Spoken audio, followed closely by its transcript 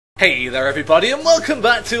Hey there everybody, and welcome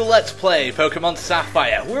back to Let's Play Pokemon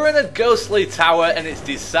Sapphire. We're in a ghostly tower and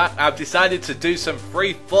I've decided to do some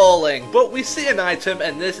free falling. But we see an item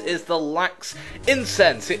and this is the Lax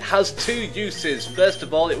Incense. It has two uses. First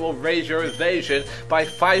of all, it will raise your evasion by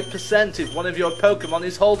 5% if one of your Pokemon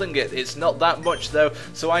is holding it. It's not that much though,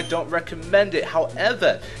 so I don't recommend it.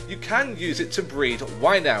 However, you can use it to breed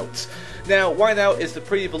Wineouts. Now, Wineout is the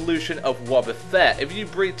pre-evolution of Wobbuffet. If you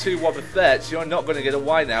breed two Wobbuffets, you're not going to get a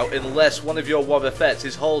Wineout unless one of your Wobbuffets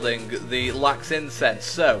is holding the Lax Incense.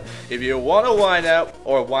 So, if you want a Wineout,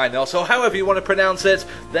 or Winos, or however you want to pronounce it,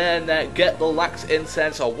 then get the Lax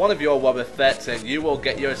Incense or one of your Wobbuffets and you will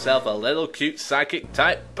get yourself a little cute psychic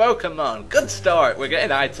type Pokemon. Good start, we're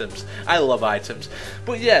getting items. I love items.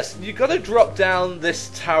 But yes, you got to drop down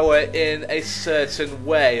this tower in a certain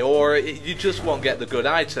way or you just won't get the good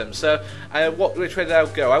items. So, which way did I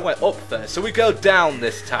go? I went up first. So we go down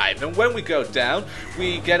this time. And when we go down,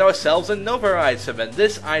 we get ourselves another item. And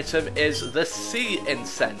this item is the Sea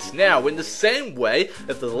Incense. Now, in the same way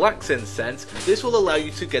as the Lax Incense, this will allow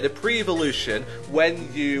you to get a pre-evolution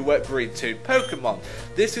when you breed two Pokemon.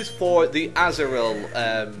 This is for the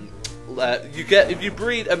Azurill. You get, if you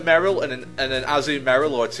breed a Meryl and an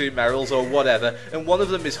Azumarill or two Meryls or whatever, and one of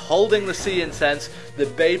them is holding the Sea Incense, the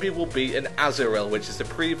baby will be an Azurill, which is the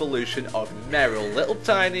pre-evolution of Meryl. Little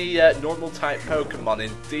tiny normal type Pokemon,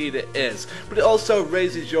 indeed it is. But it also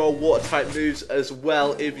raises your water type moves as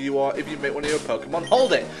well if you make one of your Pokemon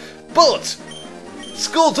hold it. But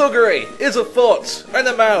skullduggery is afoot and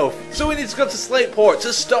a mouth, so we need to go to Slateport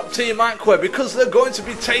to stop Team Aqua because they're going to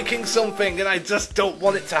be taking something and I just don't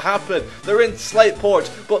want it to happen. They're in Slateport,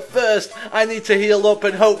 but first I need to heal up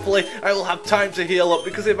and hopefully I will have time to heal up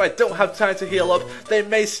because if I don't have time to heal up, they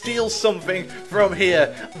may steal something from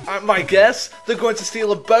here. My guess, they're going to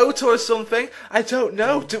steal a boat or something. I don't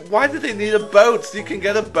know. Why do they need a boat? You can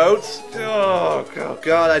get a boat? Oh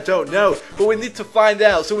God, I don't know. But we need to find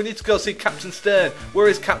out, so we need to go see Captain Stern. Where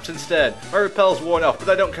is Captain Stern? My repel's worn off, but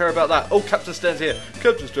I don't care about that. Oh, Captain Stern's here.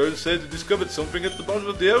 Captain Stern said he discovered something at the bottom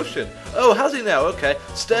of the ocean. Oh, has he now? Okay.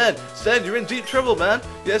 Stern, you're in deep trouble, man.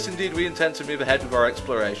 Yes, indeed, we intend to move ahead with our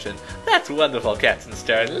exploration. That's wonderful, Captain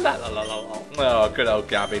Stern. La la la la la. Oh, good old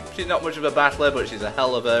Gabby. She's not much of a battler, but she's a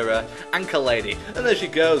hell of a anchor lady. And there she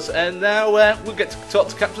goes. And now we'll get to talk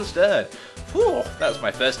to Captain Stern. Whew, that was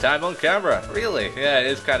my first time on camera. Really? Yeah, it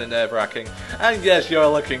is kind of nerve-wracking. And yes, you're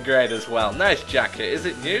looking great as well. Nice jacket. Is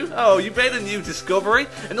it new? Oh, you made a new discovery?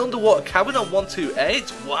 An underwater cabin on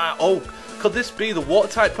 128? Wow. Oh, could this be the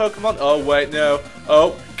water-type Pokemon? Oh, wait, no.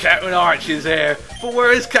 Oh, Captain Archie's here. But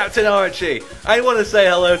where is Captain Archie? I want to say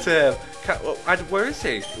hello to him. Where is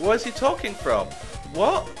he? Where is he talking from?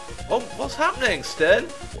 What? Oh, what's happening, Stern?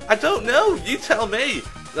 I don't know. You tell me.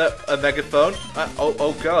 A megaphone?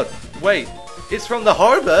 Oh, God. Wait. It's from the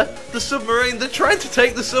harbour? The submarine? They're trying to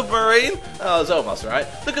take the submarine? Oh, it's almost right.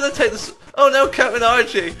 They're going to take the... Oh no, Captain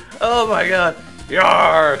Archie! Oh my God!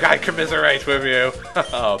 Yarg! I commiserate with you!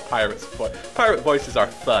 Oh, pirate voices are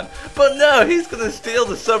fun. But no, he's going to steal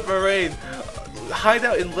the submarine!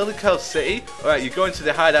 Hideout in Lilycove City? Alright, you're going to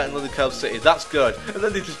the hideout in Lilycove City, that's good. And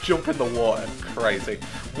then they just jump in the water. Crazy.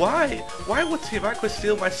 Why? Why would Team Aqua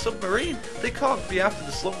steal my submarine? They can't be after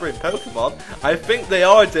the slumbering Pokemon. I think they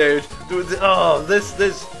are, dude. Oh, this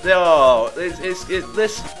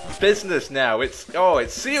business now.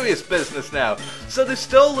 It's serious business now. So they've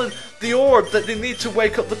stolen the orb that they need to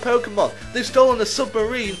wake up the Pokemon. They've stolen a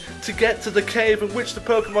submarine to get to the cave in which the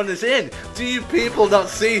Pokemon is in. Do you people not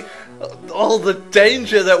see all the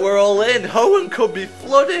danger that we're all in? Hoenn could be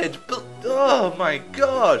flooded, but oh my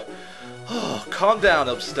God. Oh, calm down,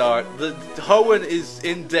 Upstart. The Hoenn is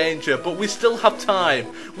in danger, but we still have time.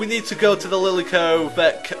 We need to go to the Lilycove,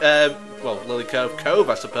 Lilycove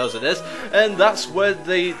Cove, I suppose it is, and that's where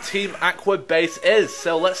the Team Aqua base is.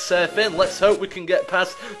 So let's surf in. Let's hope we can get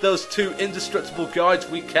past those two indestructible guards.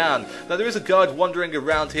 We can. Now there is a guard wandering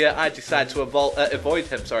around here. I decide to avoid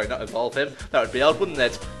him. Sorry, not evolve him. That would be odd, wouldn't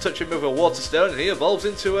it? Touch him with a water stone, and he evolves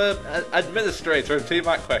into an administrator of Team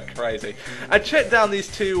Aqua. Crazy. I checked down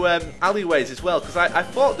these two alleyways as well because I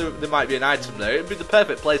thought there might be an item there. It would be the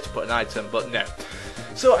perfect place to put an item, but no.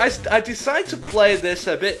 So I decide to play this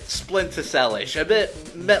a bit Splinter Cell-ish, a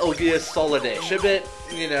bit Metal Gear Solid-ish, a bit,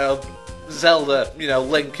 Zelda,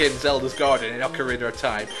 Link in Zelda's Garden in Ocarina of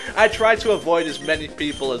Time. I try to avoid as many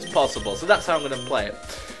people as possible, so that's how I'm going to play it.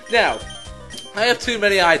 Now, I have too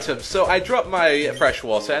many items, so I drop my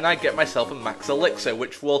freshwater and I get myself a max elixir,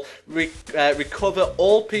 which will recover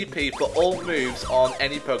all PP for all moves on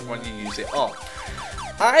any Pokemon you use it on.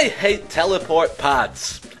 I hate teleport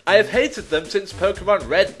pads. I have hated them since Pokemon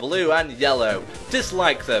Red, Blue and Yellow.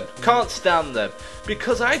 Dislike them, can't stand them,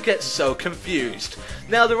 because I get so confused.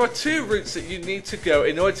 Now there are 2 routes that you need to go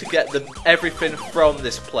in order to get everything from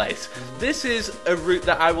this place. This is a route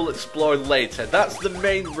that I will explore later. That's the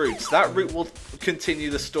main route. That route will continue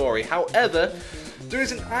the story. However, there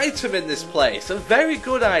is an item in this place, a very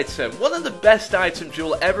good item, one of the best items you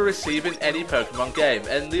will ever receive in any Pokemon game,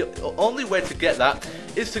 and the only way to get that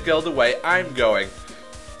is to go the way I'm going.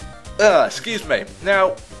 Excuse me.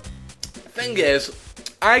 Now, thing is,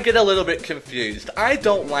 I get a little bit confused. I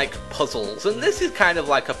don't like puzzles, and this is kind of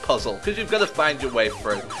like a puzzle, because you've got to find your way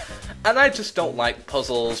through. And I just don't like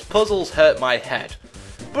puzzles. Puzzles hurt my head.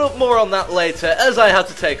 But more on that later, as I had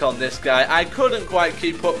to take on this guy. I couldn't quite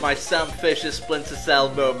keep up my Sam Fisher Splinter Cell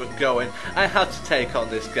moment going. I had to take on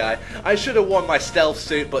this guy. I should have worn my stealth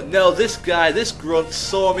suit, but no, this guy, this grunt,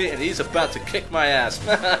 saw me and he's about to kick my ass.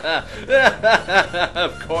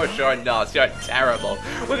 Of course you're not, you're terrible.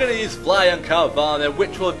 We're going to use Fly on Carvana,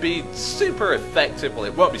 which will be super effective. Well,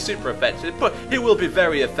 it won't be super effective, but it will be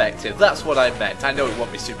very effective. That's what I meant. I know it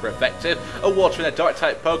won't be super effective. A water and a dark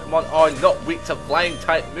type Pokemon are not weak to flying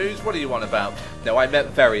type moves. What are you on about? No, I meant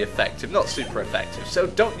very effective, not super effective. So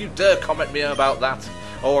don't you dare comment me about that,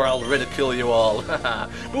 or I'll ridicule you all.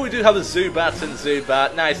 But we do have a Zubat and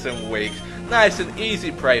Zubat, nice and weak. Nice and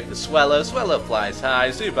easy prey for Swellow. Swellow flies high.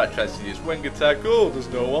 Zubat tries to use Wing Attack. Oh, there's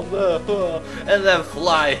no one there. And then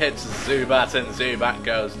Fly hits Zubat and Zubat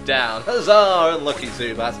goes down. Huzzah! Unlucky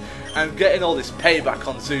Zubats. I'm getting all this payback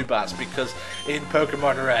on Zubats because in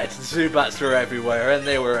Pokemon Red, Zubats were everywhere and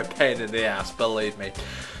they were a pain in the ass, believe me.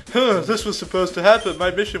 This was supposed to happen.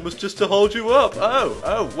 My mission was just to hold you up.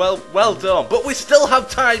 Well done. But we still have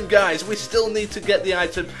time, guys. We still need to get the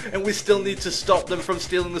item, and we still need to stop them from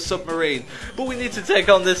stealing the submarine. But we need to take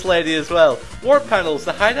on this lady as well. Warp panels,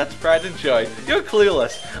 the Hideout's pride and joy. You're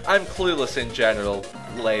clueless. I'm clueless in general,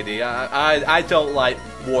 lady. I don't like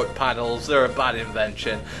warp panels. They're a bad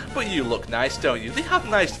invention. But you look nice, don't you? They have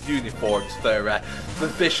nice uniforms for the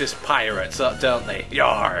vicious pirates, don't they?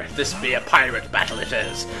 Yar, this be a pirate battle it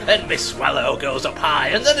is. And Miss Swallow goes up high,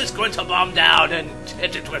 and then it's going to bomb down and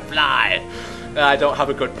hit it with Fly. I don't have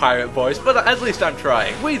a good pirate voice, but at least I'm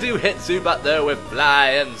trying. We do hit Zubat though with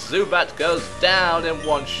Fly, and Zubat goes down in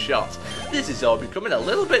one shot. This is all becoming a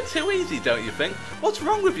little bit too easy, don't you think? What's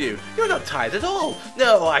wrong with you? You're not tired at all.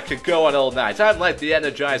 No, I could go on all night. I'm like the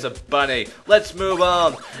Energizer Bunny. Let's move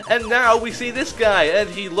on. And now we see this guy, and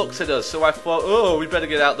he looks at us, so I thought, oh, we better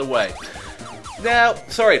get out of the way. Now,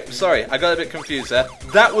 sorry, I got a bit confused there.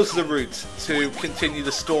 That was the route to continue the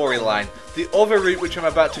storyline. The other route which I'm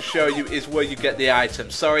about to show you is where you get the item.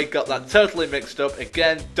 Sorry, got that totally mixed up.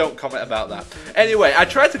 Again, don't comment about that. Anyway, I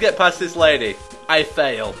tried to get past this lady. I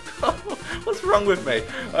failed. What's wrong with me?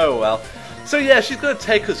 Oh well. So yeah, she's going to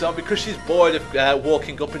take us on because she's bored of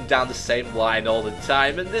walking up and down the same line all the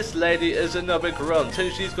time. And this lady is another grunt,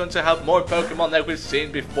 and she's going to have more Pokemon that we've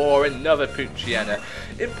seen before, another Poochyena.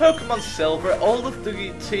 In Pokemon Silver, all of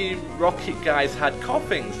the Team Rocket guys had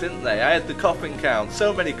coughings, didn't they? I had the coughing count,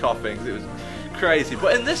 so many coughings, it was crazy.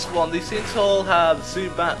 But in this one, they seem to all have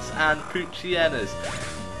Zubats and Poochyenas.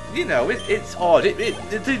 You know, it's odd.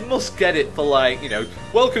 They must get it for, like, you know,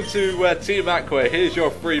 welcome to Team Aqua, here's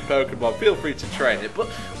your free Pokemon, feel free to train it. But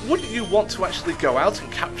wouldn't you want to actually go out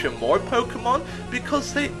and capture more Pokemon?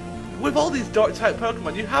 Because with all these dark type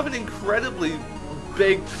Pokemon, you have an incredibly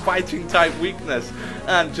big fighting type weakness,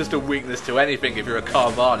 and just a weakness to anything if you're a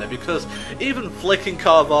Carvana, because even flicking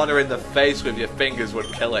Carvana in the face with your fingers would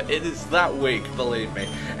kill it. It is that weak, believe me.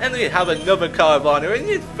 And then you have another Carvana, and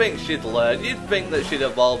you'd think she'd learn, you'd think that she'd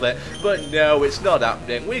evolve it, but no, it's not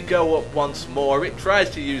happening. We go up once more, it tries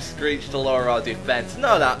to use Screech to lower our defense,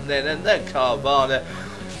 not happening, and then Carvana,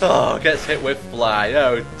 oh, gets hit with Fly,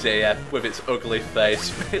 oh dear, with its ugly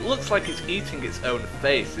face. It looks like it's eating its own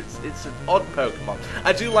face. It's an odd Pokemon.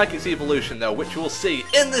 I do like its evolution though, which we'll see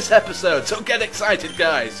in this episode, so get excited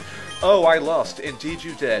guys! Oh, I lost. Indeed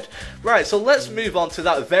you did. Right, so let's move on to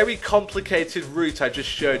that very complicated route I just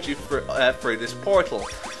showed you through this portal.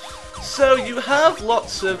 So you have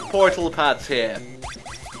lots of portal pads here.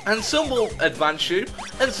 And some will advance you,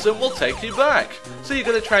 and some will take you back. So you're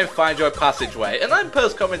going to try and find your passageway. And I'm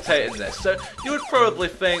post-commentating this, so you would probably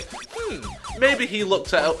think, maybe he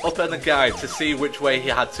looked up in the guide to see which way he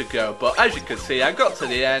had to go. But as you can see, I got to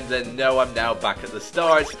the end, and no, I'm now back at the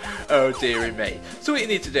start. Oh dearie me. So what you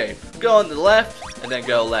need to do, go on the left, and then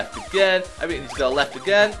go left again. I mean, you need to go left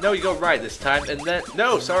again. No, you go right this time, and then,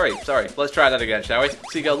 no, sorry. Let's try that again, shall we?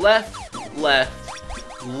 So you go left,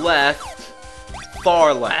 left, left,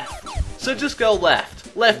 far left. So just go left.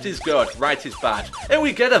 Left is good, right is bad. And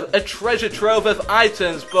we get a treasure trove of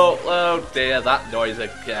items, but oh dear, that noise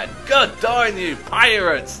again. God darn you,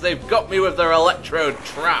 pirates! They've got me with their electrode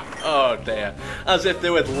trap. Oh dear. As if they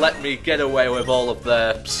would let me get away with all of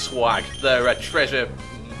their swag, their treasure,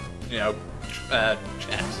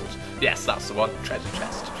 chest. Yes, that's the one, treasure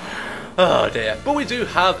chest. Oh dear. But we do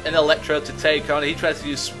have an electrode to take on. He tries to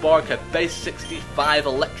use Spark, a base 65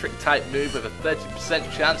 electric type move with a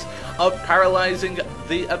 30% chance of paralysing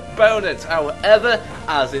the opponent. However,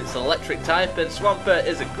 as it's electric type and Swampert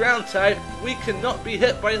is a ground type, we cannot be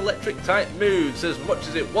hit by electric type moves. As much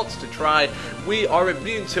as it wants to try, we are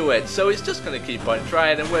immune to it. So it's just going to keep on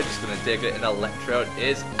trying, and we're just going to dig it, and electrode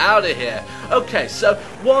is out of here. Okay, so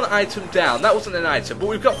one item down. That wasn't an item, but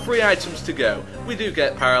we've got 3 items to go. We do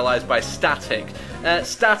get paralysed by static.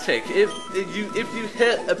 Static, if you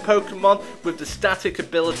hit a Pokemon with the static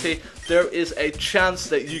ability, there is a chance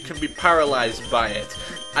that you can be paralysed by it.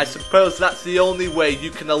 I suppose that's the only way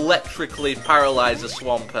you can electrically paralyze a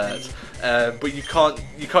Swampert. But you can't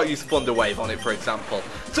use Thunder Wave on it, for example.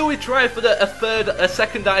 So we try for a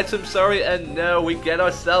second item, and no, we get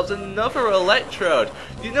ourselves another electrode.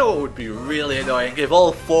 You know what would be really annoying if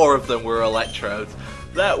all 4 of them were electrodes?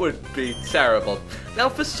 That would be terrible. Now,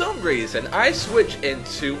 for some reason, I switch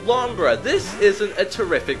into Lombra. This isn't a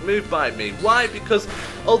terrific move by me. Why? Because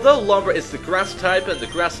although Lombra is the grass type and the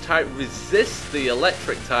grass type resists the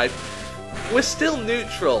electric type, we're still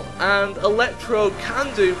neutral, and Electrode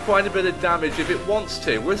can do quite a bit of damage if it wants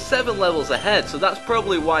to. We're 7 levels ahead, so that's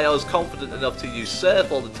probably why I was confident enough to use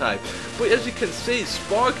Surf all the time. But as you can see,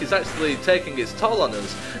 Spark is actually taking its toll on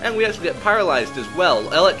us, and we actually get paralysed as well.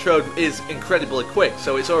 Electrode is incredibly quick,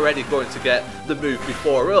 so it's already going to get the move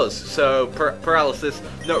before us, so paralysis,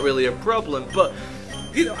 not really a problem. But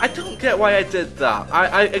I don't get why I did that.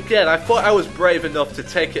 I thought I was brave enough to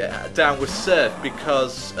take it down with Surf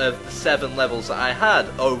because of the 7 levels that I had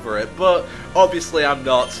over it, but obviously I'm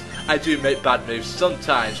not. I do make bad moves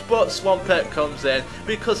sometimes, but Swampert comes in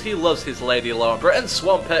because he loves his Lady Lombra, and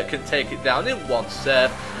Swampert can take it down in 1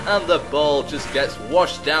 Surf, and the ball just gets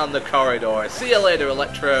washed down the corridor. See you later,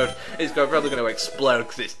 Electrode. It's probably going to explode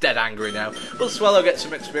because it's dead angry now. But Swallow gets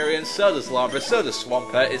some experience, so does Lombra, so does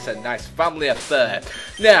Swampert. It's a nice family affair.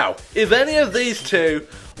 Now, if any of these 2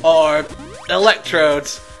 are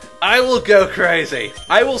Electrodes, I will go crazy.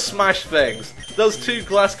 I will smash things. Those 2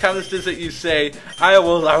 glass canisters that you see, I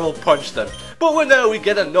will punch them. But we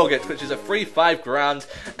get a nugget, which is a free 5 grand,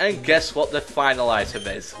 and guess what the final item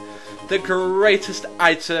is? The greatest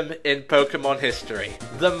item in Pokemon history,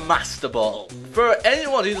 the Master Ball. For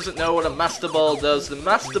anyone who doesn't know what a Master Ball does, the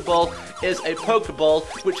Master Ball is a Pokeball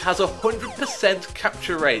which has a 100%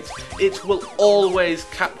 capture rate. It will always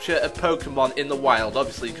capture a Pokemon in the wild.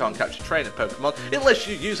 Obviously you can't capture trainer Pokemon unless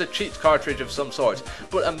you use a cheat cartridge of some sort.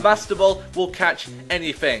 But a Master Ball will catch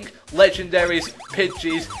anything. Legendaries,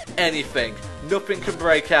 Pidgeys, anything. Nothing can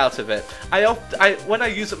break out of it. When I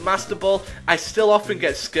use a Master Ball, I still often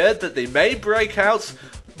get scared that they may break out,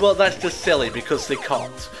 but that's just silly because they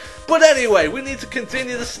can't. But anyway, we need to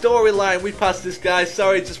continue the storyline. We passed this guy,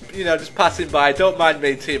 sorry, just passing by. Don't mind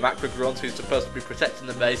me, Team Aqua Grunt, who's supposed to be protecting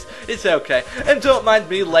the base. It's okay. And don't mind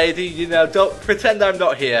me, lady, don't pretend I'm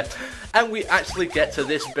not here. And we actually get to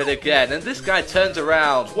this bit again, and this guy turns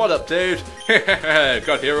around. What up, dude?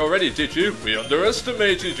 Got here already, did you? We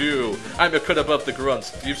underestimated you. I'm a cut above the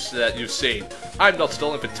grunts you've seen. I'm not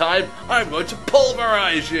stalling for time. I'm going to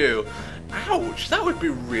pulverize you. Ouch, that would be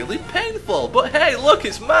really painful. But hey, look,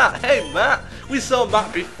 it's Matt. Hey, Matt. We saw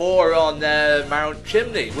Matt before on Mount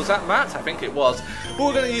Chimney. Was that Matt? I think it was. But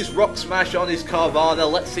we're going to use Rock Smash on his Carvana.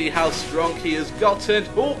 Let's see how strong he has gotten.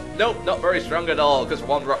 Oh, nope, not very strong at all, because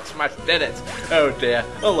 1 Rock Smash did it. Oh dear.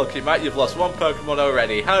 Unlucky, Matt, you've lost 1 Pokemon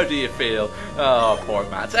already. How do you feel? Oh, poor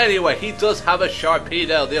Matt. Anyway, he does have a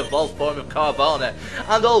Sharpedo, the evolved form of Carvana.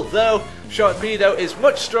 And although Sharpedo is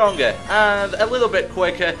much stronger and a little bit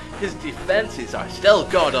quicker, his defenses are still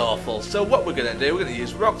god-awful. So what we're going to do, we're going to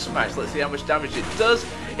use Rock Smash. Let's see how much damage it does.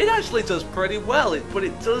 It actually does pretty well, but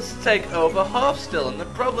it does take over half still. And the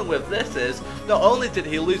problem with this is, not only did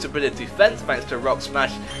he lose a bit of defense thanks to Rock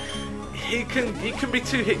Smash, he can be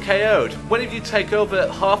 2-hit KO'd. Whenever you take over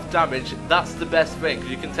half damage, that's the best thing,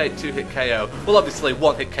 because you can take 2-hit KO. Well, obviously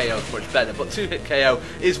 1-hit KO is much better, but 2-hit KO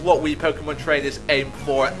is what we Pokemon trainers aim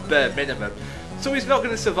for at bare minimum. So he's not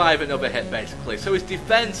going to survive another hit, basically. So his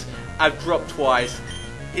defense, I've dropped twice.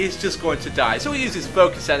 he's just going to die. So he uses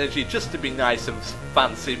focus energy just to be nice and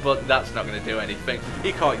fancy, but that's not going to do anything.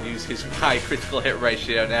 He can't use his high critical hit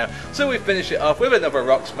ratio now. So we finish it off with another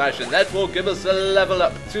rock smash, and that will give us a level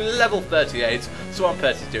up to level 38.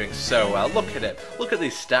 Swampert is doing so well. Look at it. Look at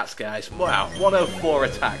these stats, guys. Wow, 104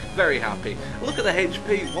 attack. Very happy. Look at the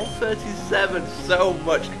HP, 137. So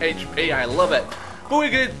much HP. I love it. But we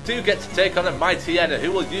do get to take on a Mighty Enna,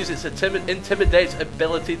 who will use its Intimidate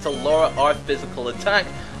ability to lower our physical attack.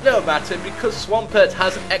 No matter, because Swampert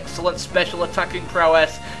has excellent special attacking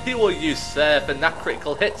prowess, he will use Surf and that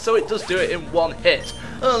critical hit, so it does do it in one hit.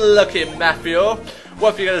 Unlucky Mafio.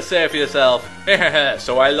 What have you got to say for yourself?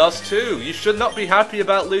 So I lost too. You should not be happy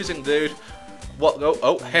about losing, dude. What?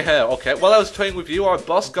 Oh, okay. While I was playing with you, our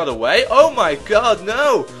boss got away. Oh my god,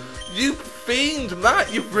 no! You fiend,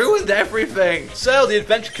 Matt, you've ruined everything! So the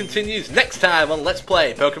adventure continues next time on Let's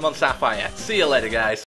Play Pokemon Sapphire. See you later, guys.